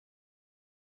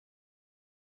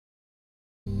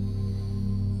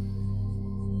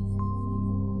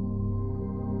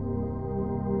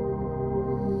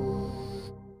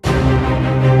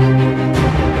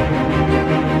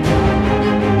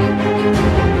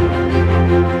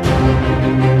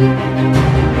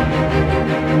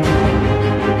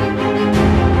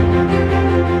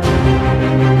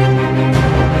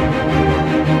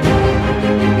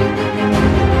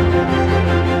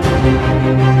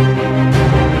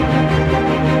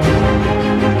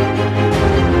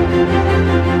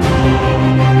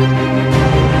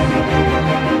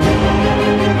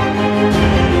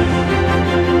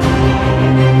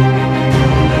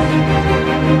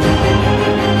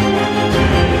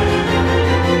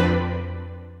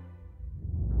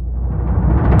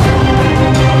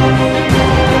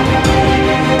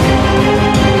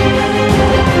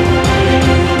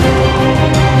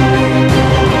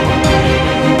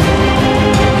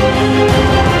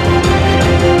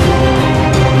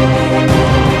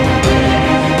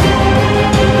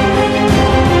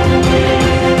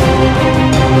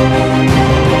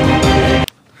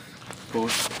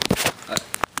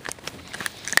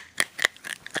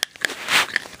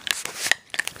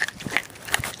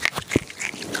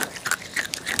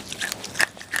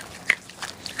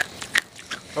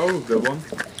Oh, good one.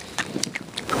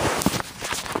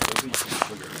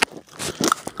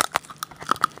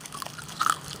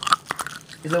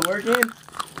 Is it working?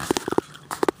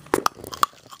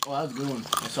 Oh, that was a good one.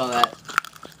 I saw that.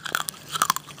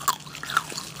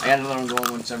 I got another one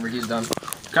going whenever he's done.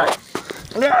 Okay.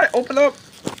 Yeah, open up.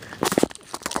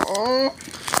 Oh.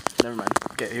 Never mind.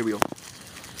 Okay, here we go.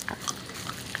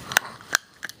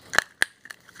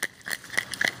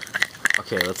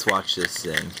 Okay, let's watch this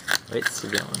thing. Wait, it's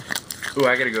still going. Ooh,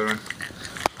 I got a good one.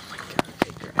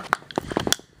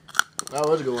 That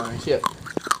was a good one. Shit.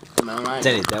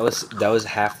 Denny, that was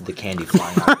half of the candy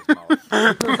flying out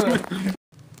of his mouth.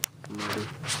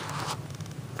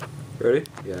 Ready?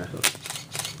 Yeah.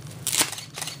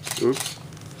 Oops.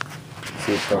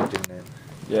 See it talked in it.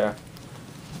 Yeah.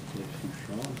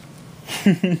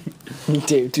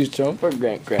 Dave, too strong for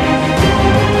Grant.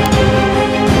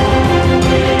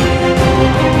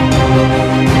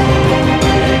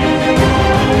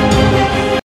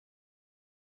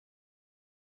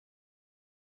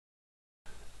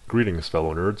 Greetings,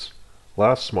 fellow nerds.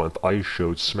 Last month I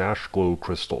showed smash glow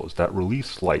crystals that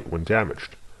release light when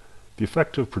damaged. The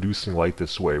effect of producing light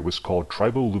this way was called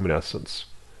triboluminescence.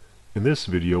 In this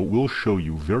video we'll show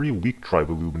you very weak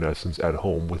triboluminescence at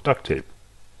home with duct tape.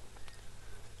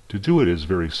 To do it is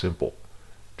very simple.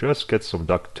 Just get some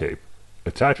duct tape,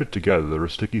 attach it together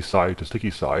sticky side to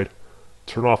sticky side,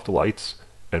 turn off the lights,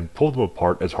 and pull them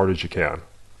apart as hard as you can.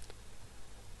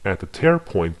 At the tear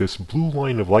point this blue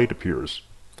line of light appears.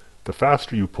 The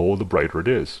faster you pull, the brighter it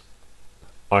is.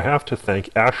 I have to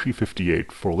thank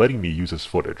Ashy58 for letting me use this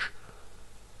footage.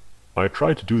 I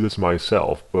tried to do this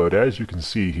myself, but as you can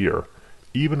see here,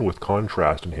 even with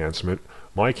contrast enhancement,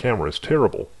 my camera is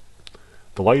terrible.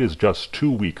 The light is just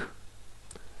too weak.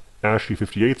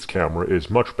 Ashy58's camera is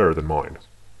much better than mine.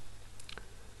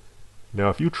 Now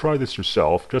if you try this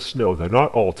yourself, just know that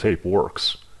not all tape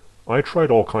works. I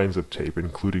tried all kinds of tape,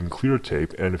 including clear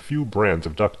tape and a few brands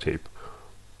of duct tape,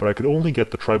 but I could only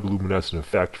get the triboluminescent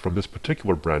effect from this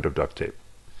particular brand of duct tape.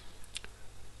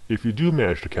 If you do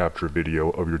manage to capture a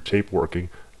video of your tape working,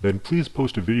 then please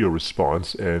post a video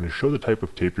response and show the type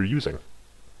of tape you're using.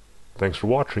 Thanks for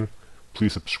watching.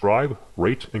 Please subscribe,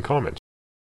 rate, and comment.